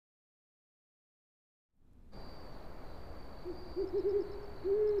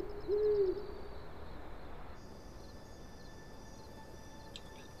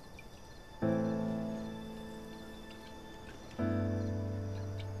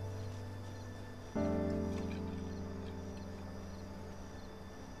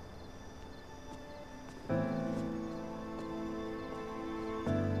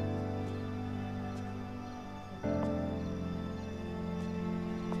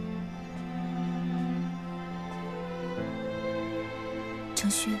承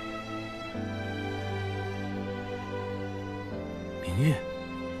轩，明月，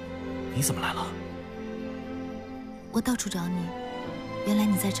你怎么来了？我到处找你，原来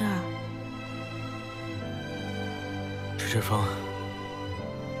你在这儿啊！是这风，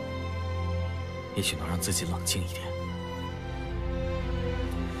也许能让自己冷静一点。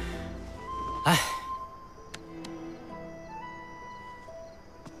哎。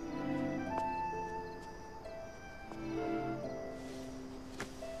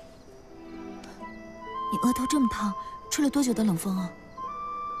 你额头这么烫，吹了多久的冷风啊？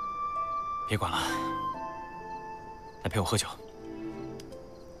别管了，来陪我喝酒。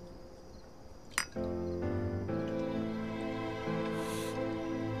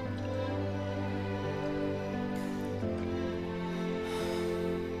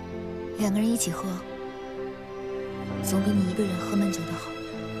两个人一起喝，总比你一个人喝闷酒的好。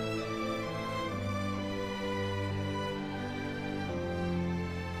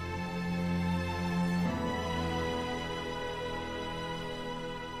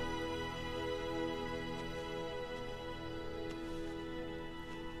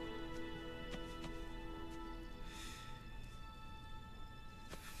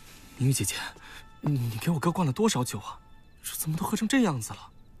 明玉姐姐，你给我哥灌了多少酒啊？这怎么都喝成这样子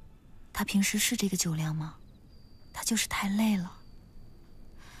了？他平时是这个酒量吗？他就是太累了。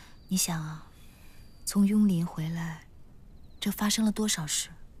你想啊，从雍林回来，这发生了多少事？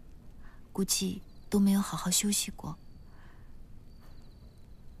估计都没有好好休息过。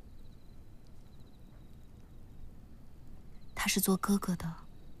他是做哥哥的，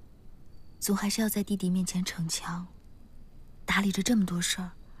总还是要在弟弟面前逞强，打理着这么多事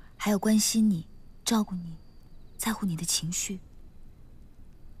儿。 还要关心你，照顾你，在乎你的情绪。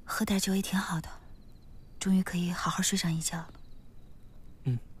喝点酒也挺好的，终于可以好好睡上一觉了。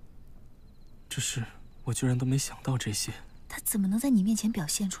只是我居然都没想到这些。他怎么能在你面前表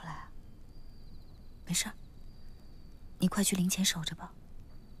现出来啊？没事儿，你快去灵前守着吧，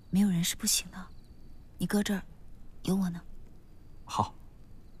没有人是不行的。你哥这儿有我呢。好，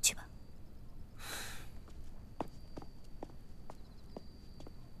去吧。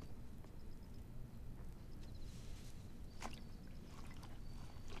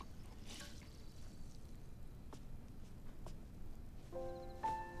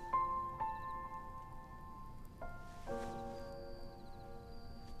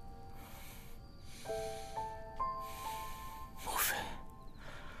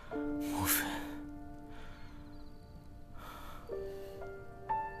 母妃，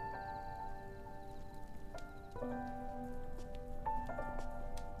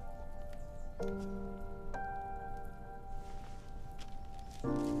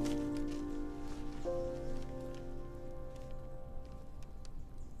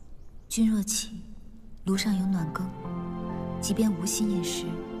君若起，炉上有暖羹，即便无心饮食，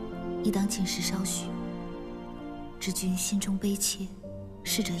亦当进食稍许。知君心中悲切，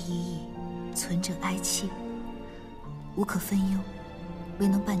逝者已矣，存者哀切，无可分忧，未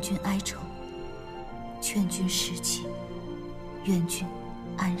能伴君哀愁。劝君识起，愿君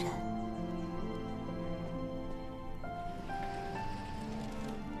安然。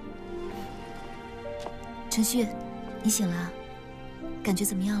陈旭，你醒了，感觉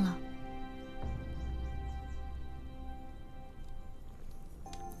怎么样了？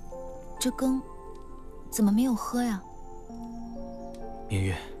 这羹怎么没有喝呀？明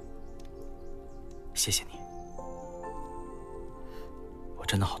月，谢谢你，我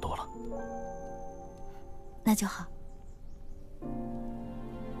真的好多了。那就好。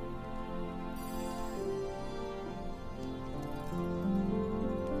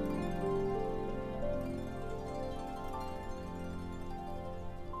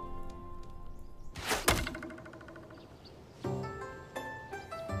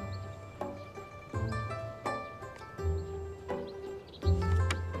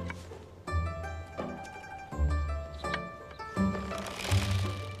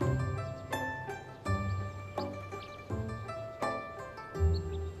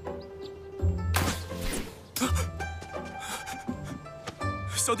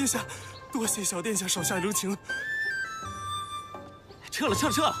小殿下，多谢小殿下手下留情。撤了，撤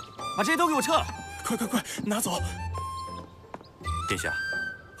了，撤了，把这些都给我撤了！快，拿走！殿下，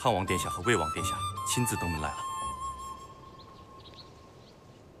汉王殿下和魏王殿下亲自登门来了。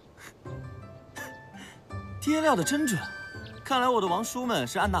爹料的真准，看来我的王叔们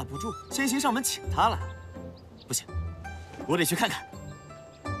是按捺不住，先行上门请他来了。不行，我得去看看。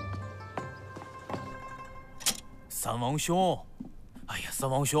三王兄，哎呀，三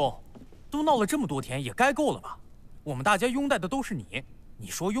王兄，都闹了这么多天，也该够了吧？我们大家拥戴的都是你，你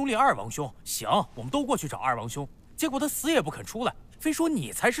说拥立二王兄，行，我们都过去找二王兄，结果他死也不肯出来，非说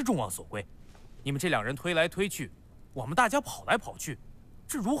你才是众望所归。你们这两人推来推去，我们大家跑来跑去，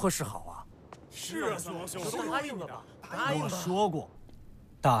这如何是好啊？是啊，三王兄，都答应了吧？我说过，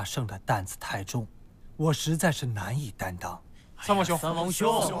大圣的担子太重，我实在是难以担当。三王兄，三王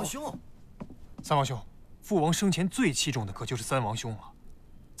兄，三王兄，父王生前最器重的可就是三王兄了。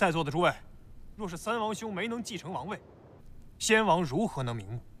在座的诸位，若是三王兄没能继承王位，先王如何能瞑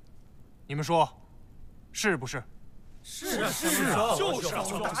目？你们说，是不是？是啊，就是啊，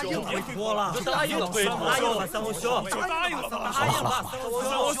答应了，多了，答应了，三王兄，就答应了吧，答应了，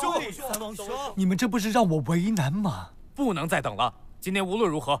三王兄，你们这不是让我为难吗？不能再等了，今天无论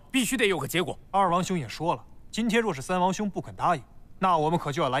如何必须得有个结果。二王兄也说了，今天若是三王兄不肯答应，那我们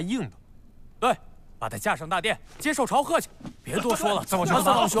可就要来硬的。对，把他架上大殿，接受朝贺去。别多说了，三王兄，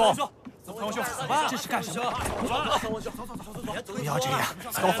三王兄，三王兄，这是干什么？走，不要这样，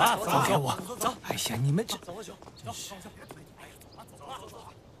走，放开我！哎呀，你们这真是……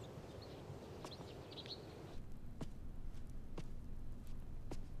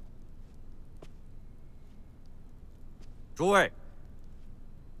诸位，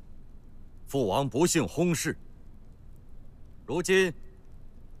父王不幸薨逝，如今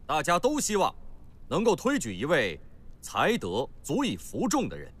大家都希望能够推举一位才德足以服众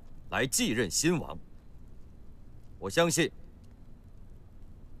的人来继任新王。我相信，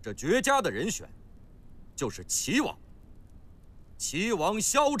这绝佳的人选就是齐王，齐王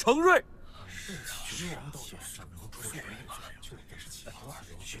萧承睿。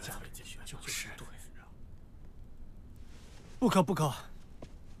不可不可，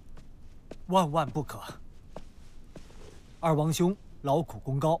万万不可！二王兄劳苦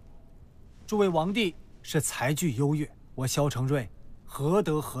功高，诸位王弟是才具优越，我萧承睿何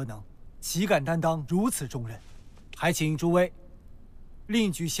德何能，岂敢担当如此重任？还请诸位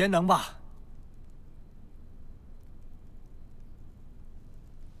另举贤能吧。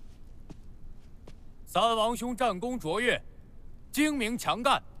三王兄战功卓越，精明强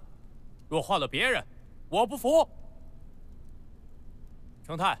干，若换了别人，我不服。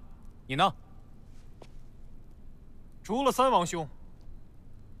承泰，你呢？除了三王兄，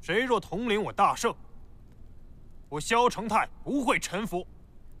谁若统领我大圣，我萧承泰不会臣服。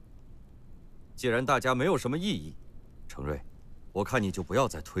既然大家没有什么异议，承睿，我看你就不要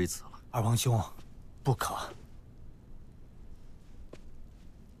再推辞了。二王兄，不可。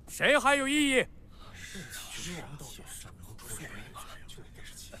谁还有异议？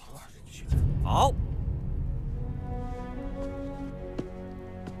好。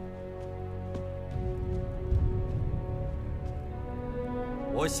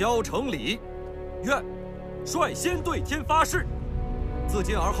我萧承礼愿率先对天发誓，自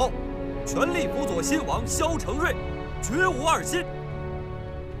今而后，全力辅佐新王萧承睿，绝无二心。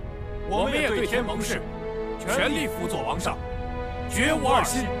我们也对天盟誓，全力辅佐王上，绝无二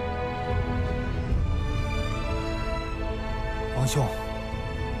心。王兄，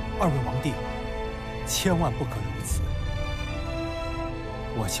二位王弟，千万不可如此。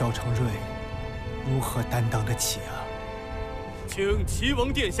我萧承睿如何担当得起啊？请齐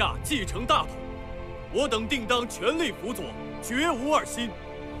王殿下继承大统，我等定当全力辅佐，绝无二心。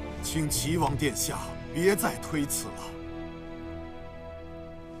请齐王殿下别再推辞了。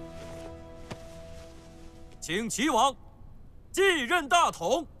请齐王继任大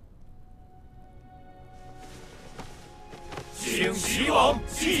统。请齐王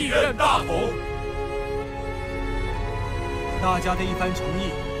继任大统。大家的一番诚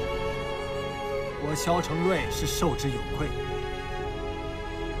意，我萧承睿是受之有愧。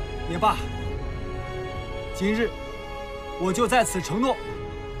也罢，今日我就在此承诺，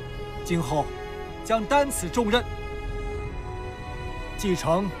今后将担此重任，继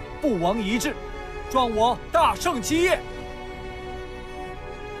承不王遗志，壮我大圣基业。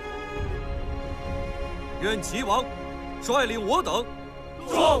愿齐王率领我等，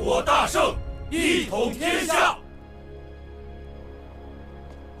壮我大圣，一统天下。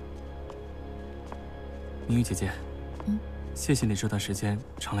明玉姐姐，谢谢你这段时间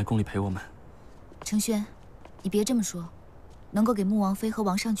常来宫里陪我们。承轩，你别这么说，能够给穆王妃和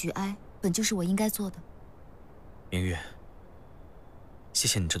王上举哀，本就是我应该做的。明玉，谢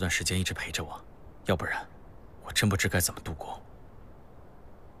谢你这段时间一直陪着我，要不然我真不知该怎么度过。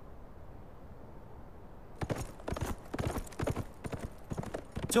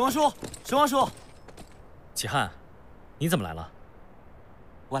九王叔，九王叔，启汉，你怎么来了？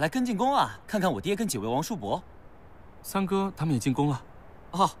我来跟进宫啊，看看我爹跟几位王叔伯。三哥他们也进宫了。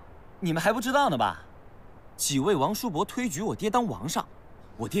哦，你们还不知道呢吧？几位王叔伯推举我爹当王上，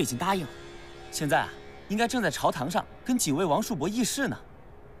我爹已经答应了。现在啊，应该正在朝堂上跟几位王叔伯议事呢。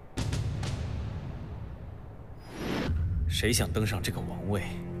谁想登上这个王位，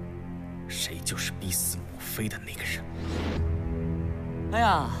谁就是逼死母妃的那个人。哎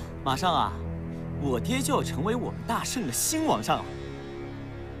呀，马上啊，我爹就要成为我们大圣的新王上了。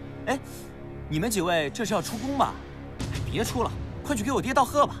哎，你们几位这是要出宫吧？别出了，快去给我爹道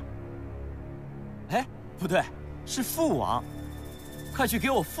贺吧。哎，不对，是父王，快去给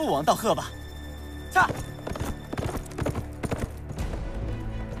我父王道贺吧。驾！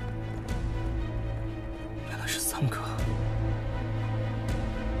原来是三哥。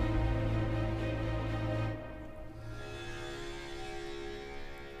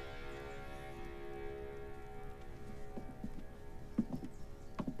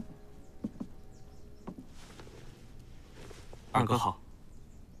二哥好。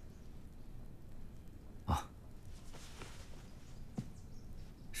啊，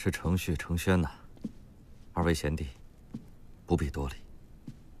是承煦、承轩呐，二位贤弟，不必多礼。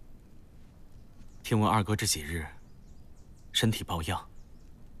听闻二哥这几日身体抱恙，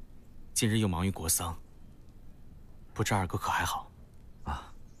近日又忙于国丧，不知二哥可还好？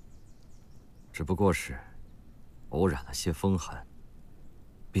啊，只不过是偶染了些风寒，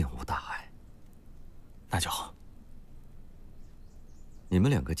并无大碍。那就好。你们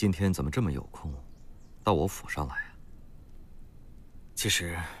两个今天怎么这么有空，到我府上来啊？其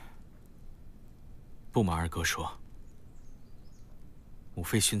实，不瞒二哥说，母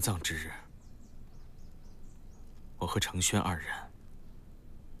妃殉葬之日，我和承轩二人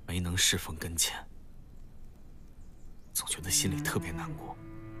没能侍奉跟前，总觉得心里特别难过。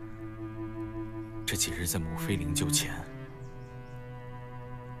这几日在母妃灵柩前，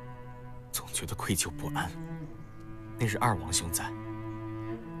总觉得愧疚不安。那日二王兄在。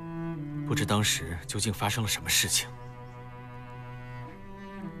不知当时究竟发生了什么事情。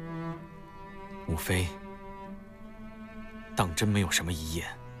母妃当真没有什么遗言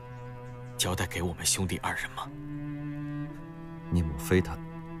交代给我们兄弟二人吗？你母妃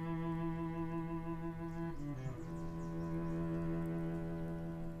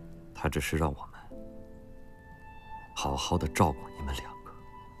她只是让我们好好的照顾你们两个。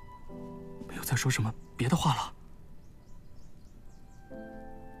没有再说什么别的话了。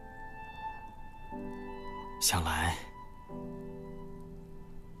想来，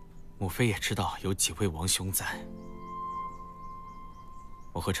母妃也知道有几位王兄在，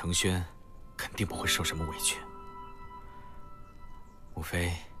我和承轩肯定不会受什么委屈。母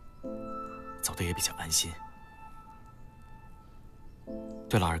妃走得也比较安心。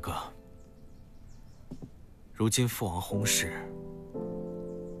对了，二哥，如今父王薨逝，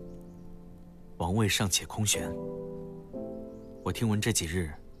王位尚且空悬，我听闻这几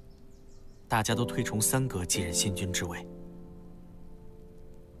日大家都推崇三哥继任先君之位。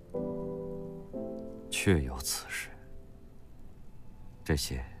确有此事。这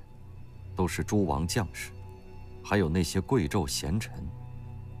些都是诸王将士，还有那些贵胄贤臣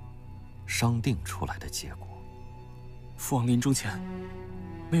商定出来的结果。父王临终前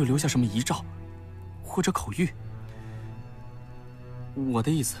没有留下什么遗诏或者口谕。我的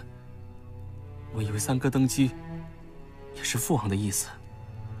意思，我以为三哥登基也是父王的意思。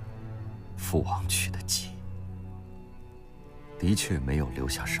父王去的急，的确没有留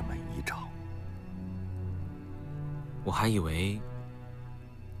下什么遗诏。我还以为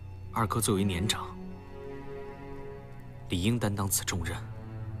二哥作为年长，理应担当此重任，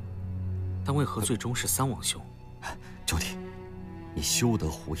但为何最终是三王兄？九弟，你休得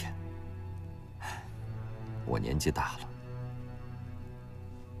胡言。我年纪大了，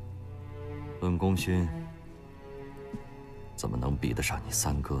论功勋，怎么能比得上你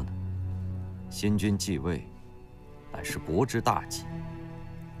三哥呢？先君继位，乃是国之大计，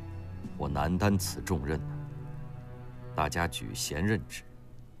我难担此重任呢。大家举贤任之，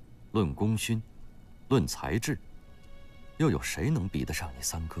论功勋，论才智，又有谁能比得上你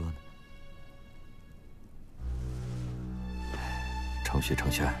三哥呢？承煦，承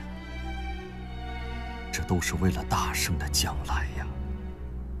轩，这都是为了大圣的将来呀。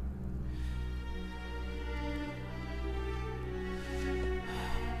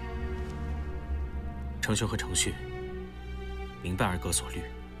承轩和承煦明白二哥所虑，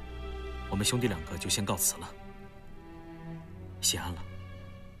我们兄弟两个就先告辞了。谢安了。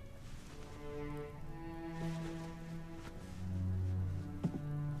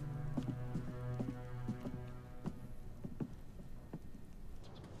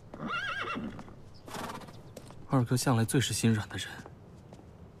二哥向来最是心软的人，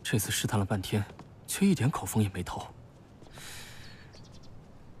这次试探了半天，却一点口风也没透。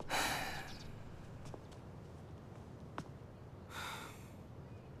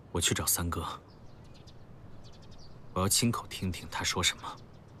我去找三哥，我要亲口听听他说什么。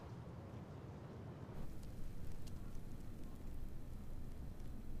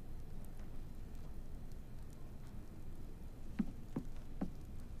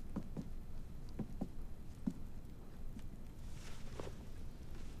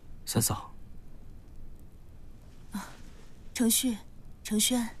三嫂，承旭、承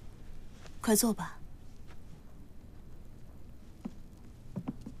轩，快坐吧。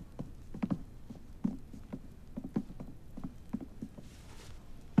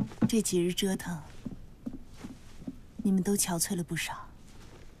这几日折腾，你们都憔悴了不少，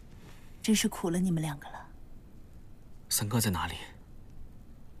真是苦了你们两个了。三哥在哪里？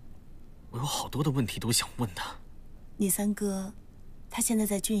我有好多的问题都想问他。你三哥，他现在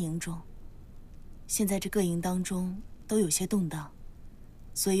在军营中，现在这各营当中都有些动荡，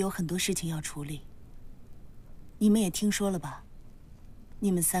所以有很多事情要处理。你们也听说了吧？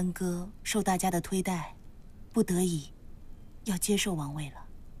你们三哥受大家的推戴，不得已要接受王位了。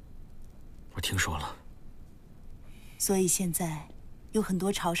我听说了。所以现在有很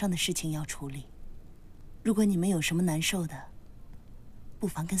多朝上的事情要处理。如果你们有什么难受的，不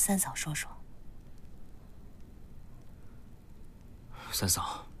妨跟三嫂说说。三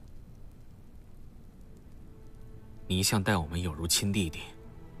嫂，你一向待我们有如亲弟弟，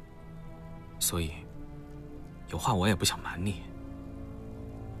所以有话我也不想瞒你。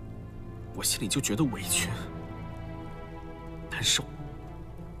我心里就觉得委屈、难受。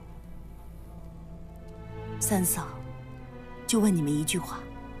三嫂，就问你们一句话，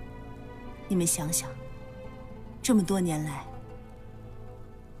你们想想，这么多年来，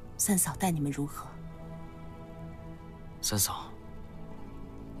三嫂待你们如何？三嫂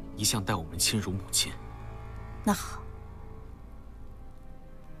一向待我们亲如母亲。那好，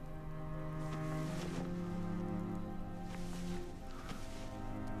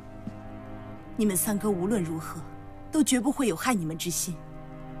你们三哥无论如何，都绝不会有害你们之心。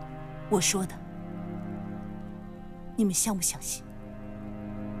我说的，你们相不相信？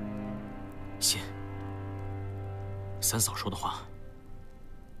信。三嫂说的话，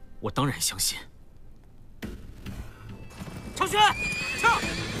我当然相信。承轩，撤！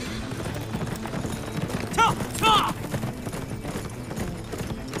撤！撤！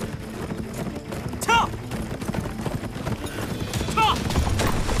撤！撤！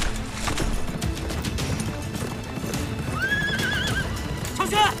承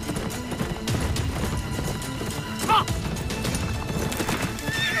轩，撤！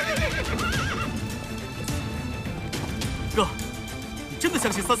哥，你真的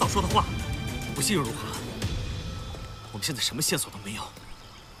相信三嫂说的话？不信又如何？我们现在什么线索都没有。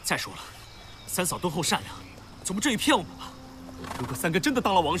再说了，三嫂敦厚善良，总不至于骗我们吧？如果三哥真的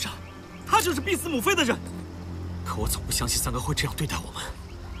当了王上，他就是逼死母妃的人。可我总不相信三哥会这样对待我们。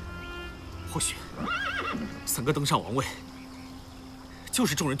或许，三哥登上王位，就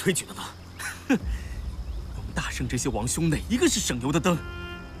是众人推举的呢。哼，我们大圣这些王兄哪一个是省油的灯？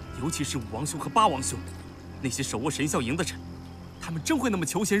尤其是五王兄和八王兄，那些手握神效营的人，他们真会那么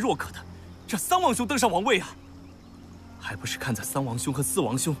求贤若渴的让三王兄登上王位啊？还不是看在三王兄和四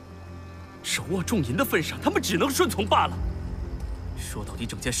王兄手握重银的份上，他们只能顺从罢了。说到底，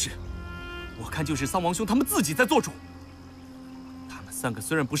整件事，我看就是三王兄他们自己在做主。他们三个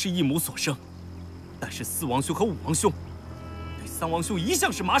虽然不是一母所生，但是四王兄和五王兄对三王兄一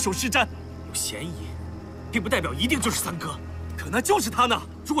向是马首是瞻。有嫌疑，并不代表一定就是三哥。可那就是他呢？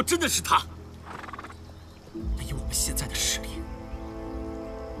如果真的是他，那以我们现在的实力，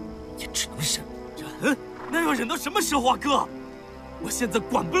也只能忍。忍？那要忍到什么时候啊，哥？我现在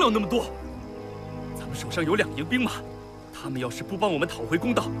管不了那么多。咱们手上有2营兵马，他们要是不帮我们讨回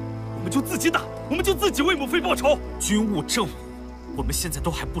公道，我们就自己打，我们就自己为母妃报仇。军务政务，我们现在都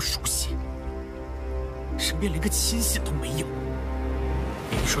还不熟悉，身边连个亲信都没有。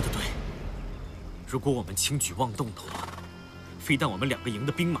你说的对，如果我们轻举妄动的话，非但我们2个营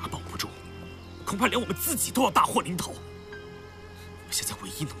的兵马保不住，恐怕连我们自己都要大祸临头。我们现在唯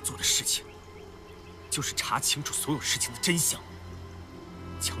一能做的事情，就是查清楚所有事情的真相，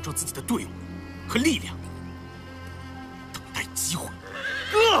强壮自己的队伍和力量，等待机会。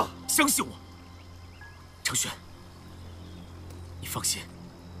哥，相信我，程轩，你放心，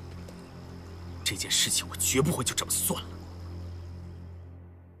这件事情我绝不会就这么算了。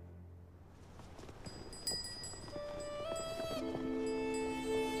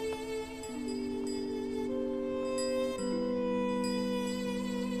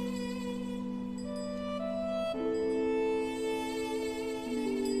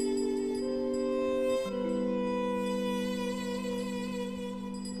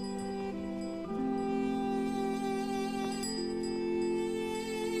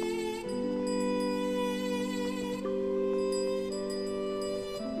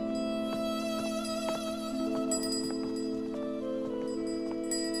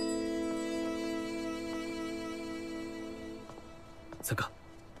三哥，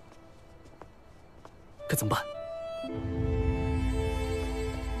该怎么办？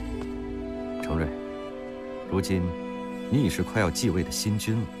承瑞，如今你已是快要继位的新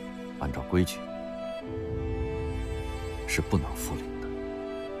君了，按照规矩是不能复临的。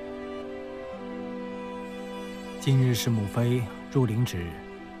今日是母妃入陵之日，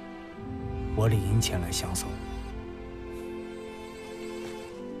我理应前来相送。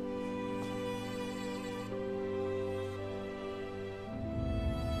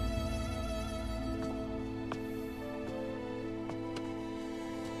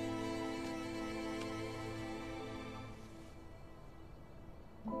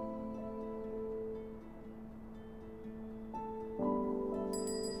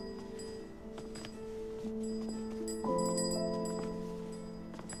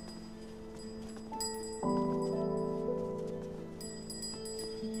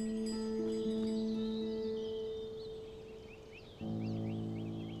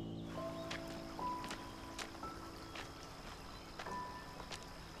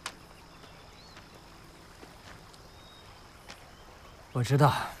我知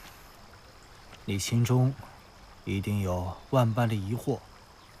道，你心中一定有万般的疑惑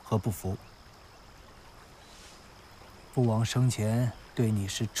和不服。父王生前对你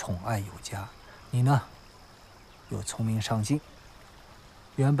是宠爱有加，你呢，又聪明上进。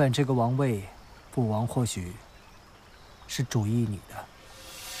原本这个王位，父王或许是主意你的。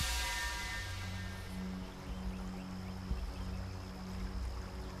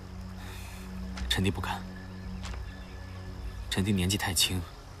臣弟不敢。臣弟年纪太轻，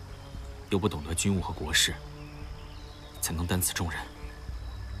又不懂得军务和国事，怎能担此重任？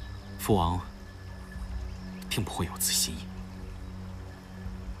父王定不会有此心意。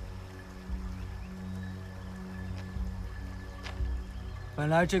本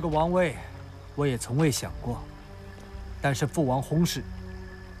来这个王位，我也从未想过，但是父王薨逝，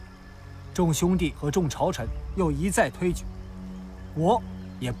众兄弟和众朝臣又一再推举，我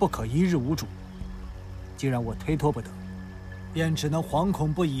也不可一日无主。既然我推脱不得，便只能惶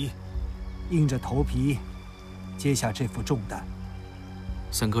恐不已，硬着头皮接下这副重担。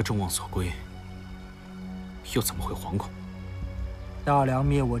三哥众望所归，又怎么会惶恐？大梁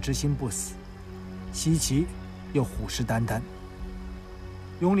灭我之心不死，西岐又虎视眈眈。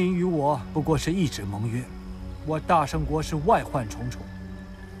雍临与我不过是一纸盟约，我大圣国是外患重重。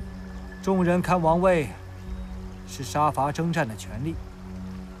众人看王位是杀伐征战的权利，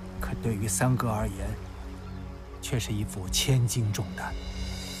可对于三哥而言，却是一副千斤重担。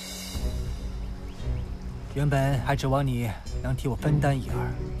原本还指望你能替我分担一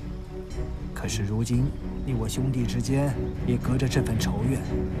二，可是如今你我兄弟之间也隔着这份仇怨，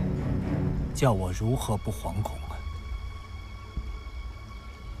叫我如何不惶恐啊？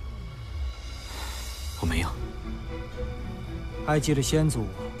我没有。还记得先祖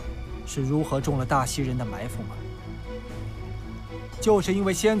是如何中了大西人的埋伏吗？就是因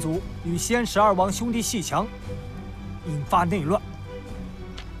为先祖与先12王兄弟阋墙，引发内乱。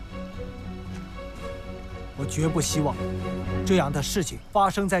我绝不希望这样的事情发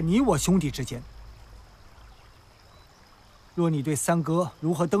生在你我兄弟之间。若你对三哥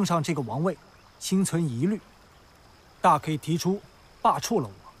如何登上这个王位心存疑虑，大可以提出罢黜了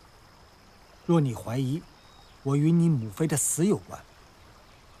我。若你怀疑我与你母妃的死有关，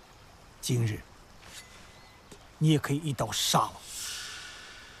今日你也可以一刀杀我。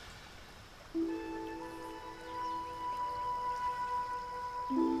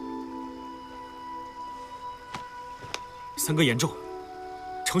三哥言重，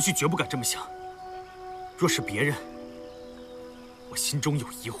程旭绝不敢这么想。若是别人，我心中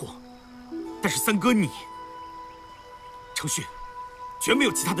有疑惑，但是三哥你，程旭绝没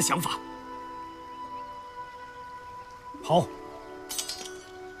有其他的想法。好，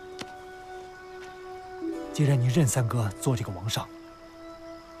既然你认三哥做这个王上，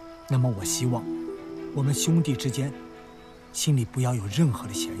那么我希望我们兄弟之间心里不要有任何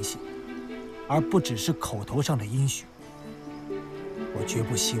的嫌隙，而不只是口头上的应许。我绝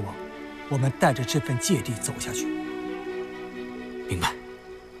不希望我们带着这份芥蒂走下去。明白。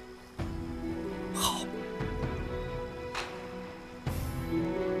好，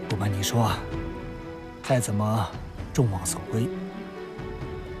不瞒你说，再怎么众望所归，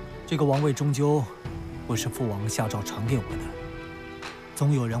这个王位终究不是父王下诏传给我的，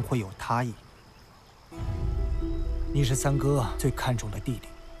总有人会有他意。你是三哥最看重的弟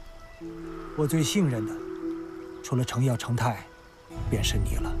弟，我最信任的，除了程耀、程泰，便是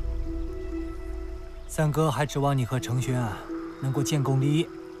你了。三哥还指望你和程轩啊，能够建功立业，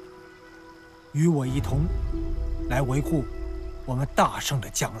与我一同来维护我们大圣的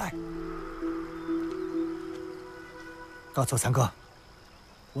将来。告诉三哥，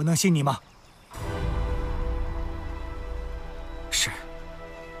我能信你吗？是。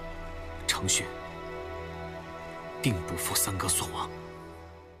承煦定不负三哥所望。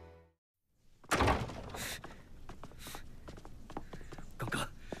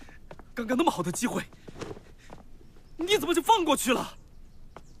刚刚那么好的机会，你怎么就放过去了？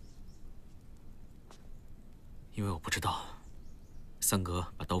因为我不知道，三哥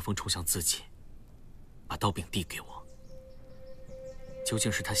把刀锋冲向自己，把刀柄递给我，究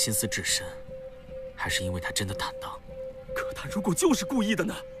竟是他心思至深，还是因为他真的坦荡？可他如果就是故意的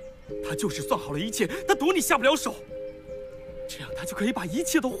呢？他就是算好了一切，他躲你下不了手，这样他就可以把一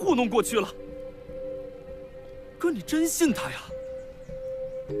切都糊弄过去了。哥，你真信他呀？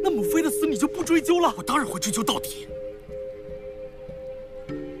那母妃的死你就不追究了？我当然会追究到底。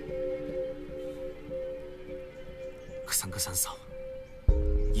可三哥三嫂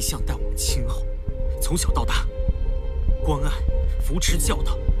一向待我们亲厚，从小到大关爱、扶持、教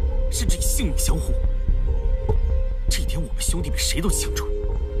导，甚至以性命相护。这一点我们兄弟比谁都清楚。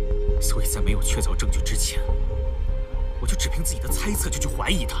所以在没有确凿证据之前，我就只凭自己的猜测就去怀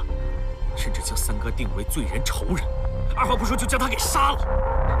疑他，甚至将三哥定为罪人仇人，二话不说就将他给杀了。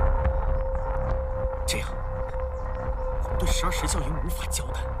这样，我们对12神效营无法交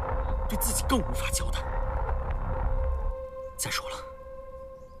代，对自己更无法交代。再说了，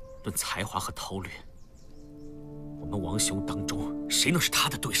论才华和韬略，我们王兄当中谁能是他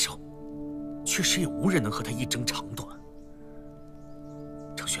的对手？确实也无人能和他一争长短。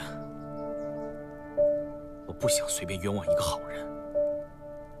承煦，我不想随便冤枉一个好人，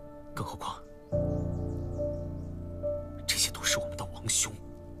更何况这些都是我们的王兄。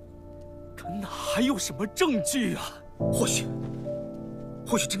可哪还有什么证据啊？或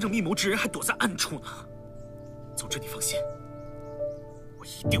许真正密谋之人还躲在暗处呢。总之你放心，我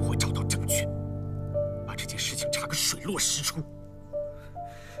一定会找到证据，把这件事情查个水落石出。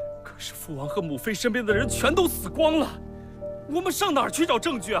可是父王和母妃身边的人全都死光了，我们上哪儿去找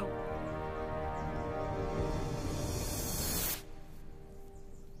证据啊？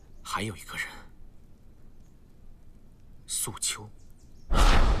还有一个人，素秋，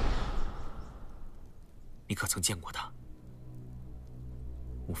你可曾见过他？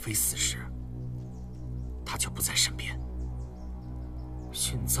母妃死时，他就不在身边，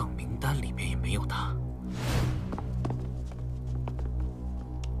殉葬名单里面也没有他。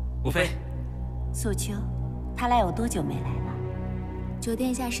母妃，素秋，他俩有多久没来了？9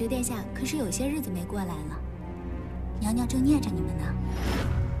殿下、10殿下，可是有些日子没过来了。娘娘正念着你们呢。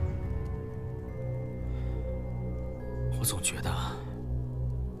我总觉得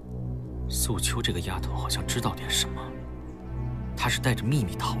素秋这个丫头好像知道点什么，她是带着秘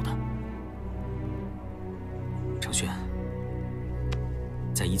密逃的。承煦，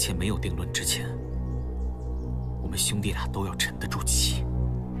在一切没有定论之前，我们兄弟俩都要沉得住气。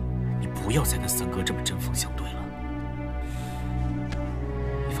你不要再跟三哥这么针锋相对了。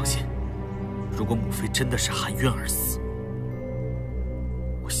你放心，如果母妃真的是含冤而死，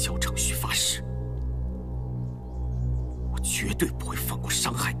我萧承煦发誓，我绝对不会放过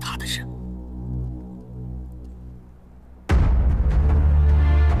伤害她的人。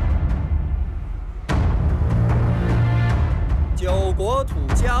九国土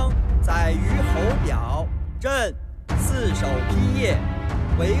疆载于侯表，朕四手披叶，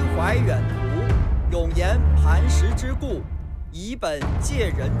为怀远图，永言磐石之故，以本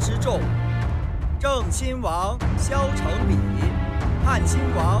介人之众。正亲王萧承煦，汉亲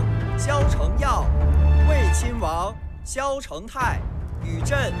王萧承耀，魏亲王萧承泰，与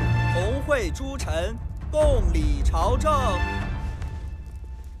朕同会诸臣，共理朝政。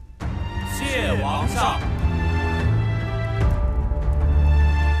谢王上。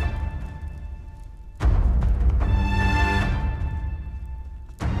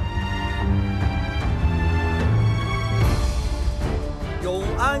永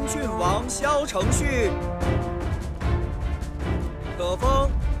安郡王萧承煦，可封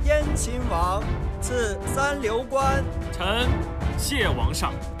燕亲王，赐3流官。臣谢王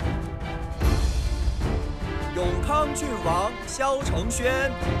上。永康郡王萧承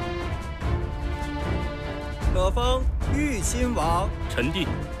轩，可封豫亲王。臣弟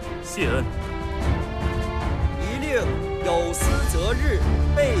谢恩。一令有司择日，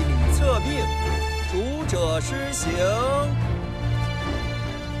备履册命，主者施行。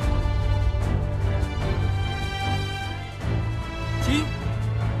今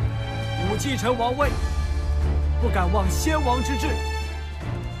吾继承王位，不敢忘先王之志。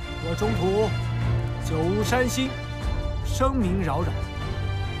我中土久无山兴，声名扰扰。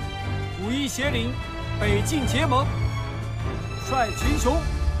武义协领北境结盟，率群雄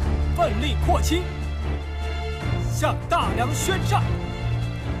奋力扩清，向大梁宣战。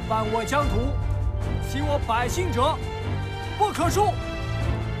犯我疆土，欺我百姓者，不可恕，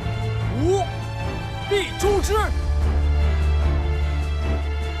吾必诛之。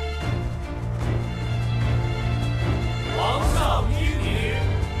皇上英明，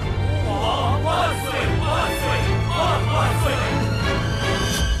吾王万岁万岁万万岁！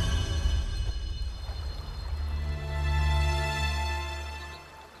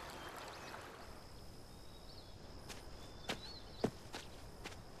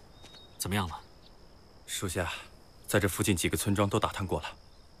怎么样了？属下在这附近几个村庄都打探过了，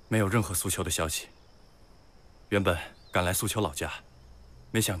没有任何素秋的消息。原本赶来素秋老家，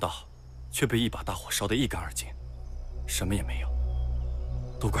没想到却被一把大火烧得一干二净，什么也没有。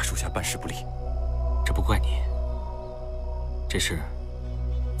都怪属下办事不力。这不怪你，这事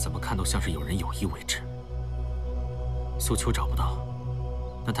怎么看都像是有人有意为之。素秋找不到，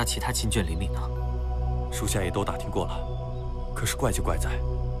那他其他亲眷邻里呢？属下也都打听过了，可是怪就怪在，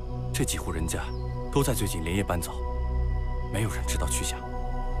这几户人家都在最近连夜搬走，没有人知道去向。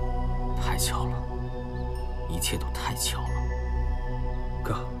太巧了，一切都太巧了。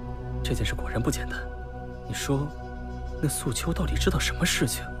哥，这件事果然不简单。你说，那素秋到底知道什么事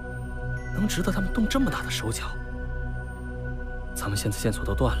情，能值得他们动这么大的手脚？咱们现在线索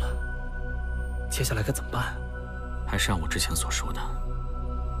都断了，接下来该怎么办？还是按我之前所说的，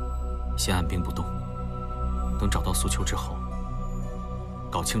先按兵不动，等找到素秋之后，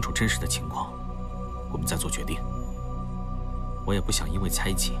搞清楚真实的情况，我们再做决定。我也不想因为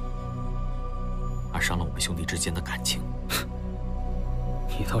猜忌而伤了我们兄弟之间的感情。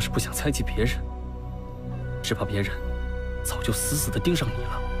你倒是不想猜忌别人，只怕别人早就死死地盯上你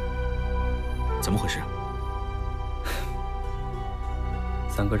了。怎么回事？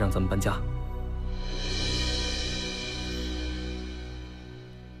三哥让咱们搬家。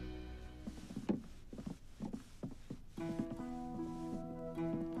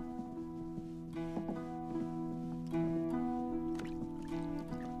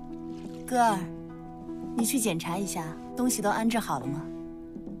哥儿，你去检查一下，东西都安置好了吗？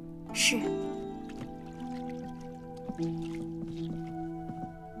是。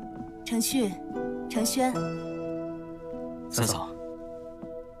承旭、承轩，三嫂，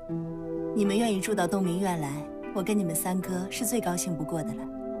你们愿意住到东明院来，我跟你们三哥是最高兴不过的了。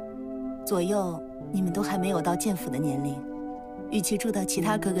左右你们都还没有到见府的年龄，与其住到其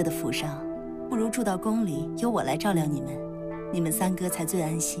他哥哥的府上，不如住到宫里，由我来照料你们，你们三哥才最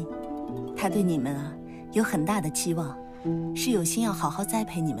安心。他对你们啊有很大的期望，是有心要好好栽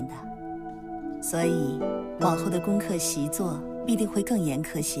培你们的，所以往后的功课习作必定会更严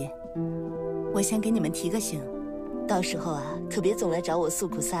苛些。我先给你们提个醒，到时候啊可别总来找我诉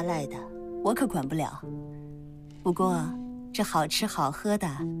苦撒赖的，我可管不了。不过这好吃好喝的，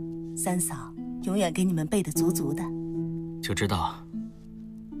三嫂永远给你们备得足足的。就知道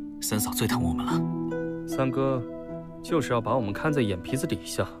三嫂最疼我们了。三哥就是要把我们看在眼皮子底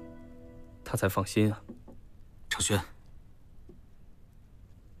下，他才放心啊。承轩，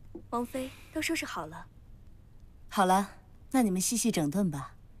王妃都收拾好了。好了，那你们细细整顿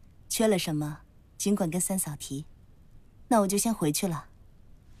吧，缺了什么尽管跟三嫂提。那我就先回去了。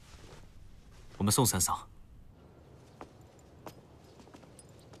我们送三嫂。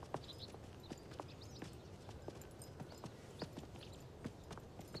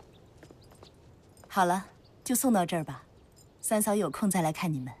好了，就送到这儿吧。三嫂有空再来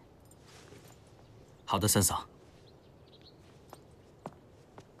看你们。好的，三嫂。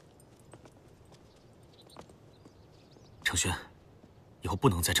承轩，以后不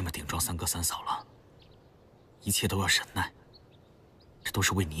能再这么顶撞三哥三嫂了，一切都要忍耐，这都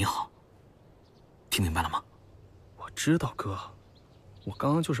是为你好，听明白了吗？我知道哥，我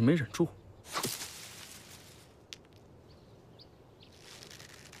刚刚就是没忍住。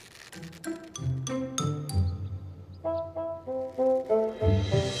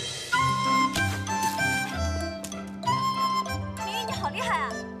明玉，你好厉害啊！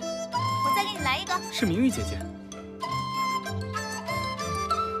我再给你来一个。是明玉姐姐。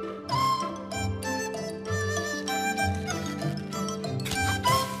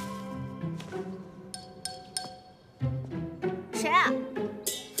谁啊？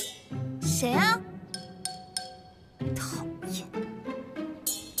谁啊？讨厌！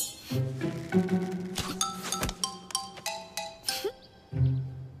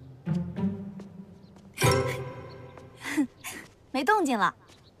没动静了，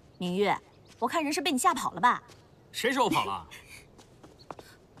明玉，我看人是被你吓跑了吧？谁说我跑了？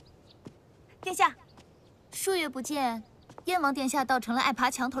殿下，数月不见，燕王殿下倒成了爱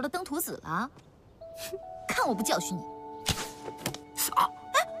爬墙头的登徒子了。看我不教训你！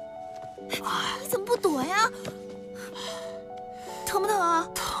哎，你怎么不躲呀？疼不疼啊？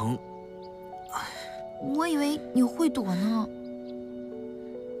疼。我以为你会躲呢。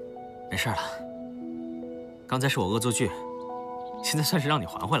没事了，刚才是我恶作剧，现在算是让你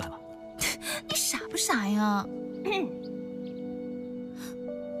还回来了。你傻不傻呀？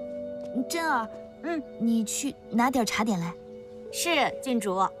真儿，你去拿点茶点来。是，郡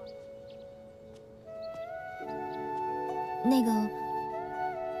主。那个，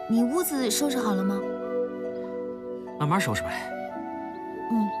你屋子收拾好了吗？慢慢收拾呗。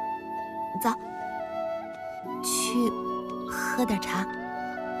走，去喝点茶。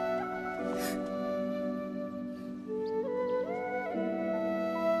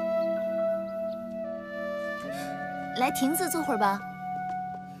来亭子坐会儿吧。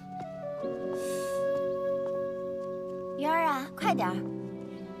云儿啊，快点儿！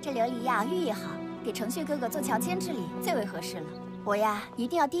这琉璃呀，寓意好，给承煦哥哥做乔迁之礼最为合适了。我呀，一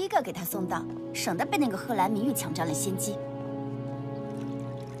定要第一个给他送到，省得被那个贺兰茗玉抢占了先机。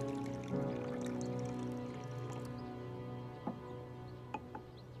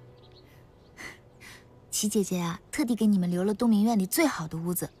齐姐姐啊，特地给你们留了东明院里最好的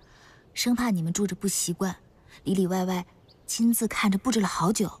屋子，生怕你们住着不习惯，里里外外亲自看着布置了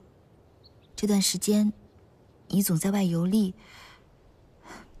好久。这段时间，你总在外游历，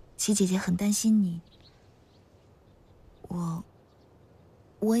齐姐姐很担心你，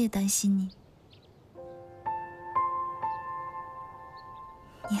我也担心你。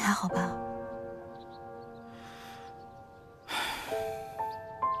你还好吧？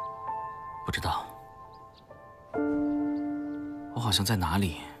不知道。我好像在哪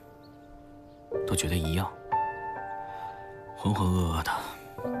里都觉得一样，浑浑噩噩的，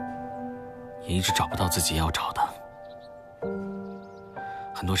也一直找不到自己要找的。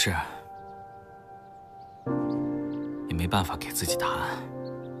很多事也没办法给自己答案。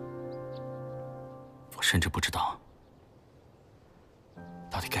我甚至不知道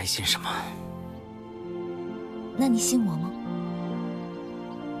到底该信什么。那你信我吗？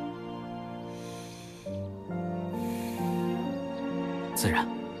自然。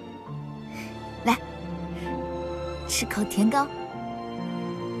来，吃口甜糕。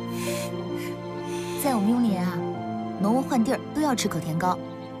在我们雍林啊，农翁换地儿都要吃口甜糕，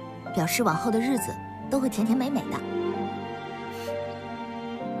表示往后的日子都会甜甜美美的。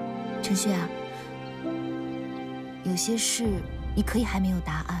承煦啊，有些事你可以还没有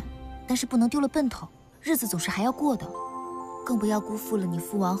答案，但是不能丢了奔头，日子总是还要过的，更不要辜负了你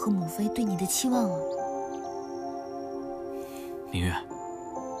父王和母妃对你的期望啊。明月，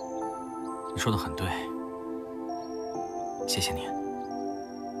你说的很对，谢谢你。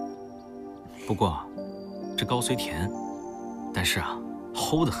不过，这糕虽甜，但是啊，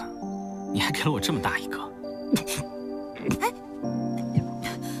齁得很。你还给了我这么大一个。哎，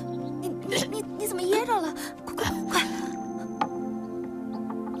你怎么噎着了？快！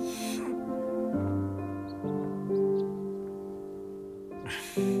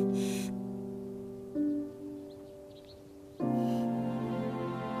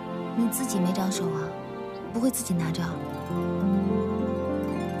你自己没长手啊？不会自己拿着？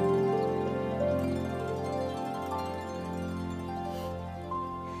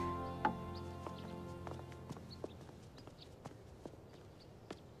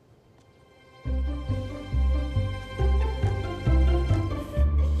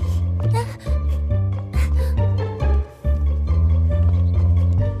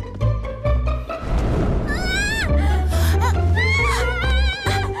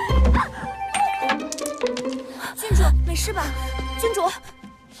没事吧，郡主？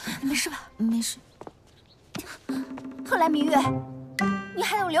没事吧？没事。贺兰茗玉，你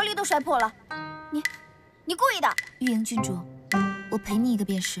还有琉璃都摔破了，你故意的！玉莹郡主，我陪你一个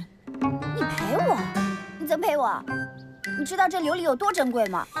便是。你陪我？你怎么陪我？你知道这琉璃有多珍贵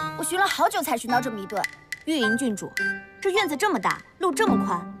吗？我寻了好久才寻到这么一对。玉莹郡主，这院子这么大，路这么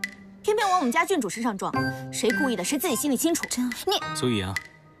宽，偏偏往我们家郡主身上撞，谁故意的，谁自己心里清楚。你苏玉莹，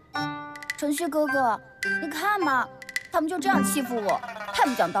承煦哥哥，你看嘛。他们就这样欺负我，太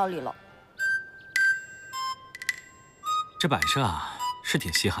不讲道理了。这摆设啊是挺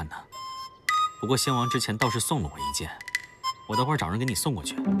稀罕的，不过先王之前倒是送了我一件，我待会儿找人给你送过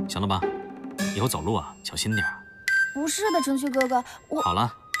去，行了吧？以后走路啊小心点。不是的，承煦哥哥，我好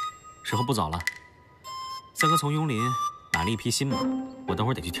了，时候不早了。三哥从雍林买了一匹新马，我等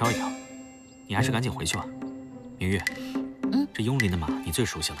会儿得去挑一挑，你还是赶紧回去吧。明月，这雍林的马你最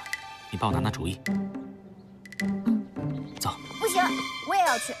熟悉了，你帮我拿主意。走。不行，我也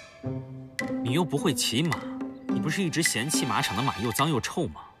要去。你又不会骑马，你不是一直嫌弃马场的马又脏又臭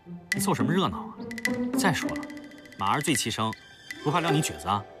吗？你凑什么热闹啊？再说了，马儿最齐声，不怕撂你蹶子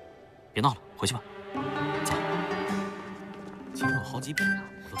啊！别闹了，回去吧。走。秦若好几匹呢。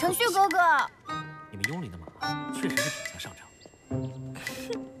程旭哥哥，你们雍里的马确实是品相上乘。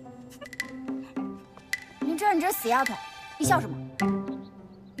你这死丫头，你笑什么？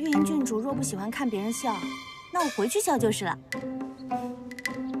玉莹郡主若不喜欢看别人笑，那我回去笑就是了。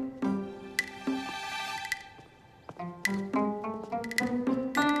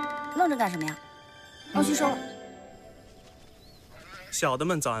愣着干什么呀？东西收了。小的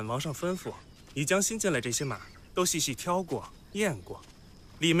们早按王上吩咐，已将新进来这些马都细细挑过、验过，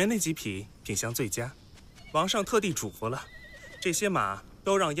里面那几匹品相最佳。王上特地嘱咐了，这些马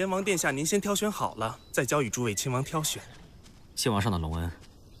都让燕王殿下您先挑选好了，再交与诸位亲王挑选。谢王上的隆恩，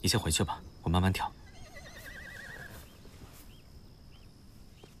你先回去吧，我慢慢挑。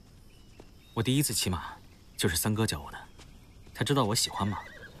我第一次骑马就是三哥教我的，他知道我喜欢马，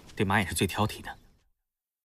对马也是最挑剔的。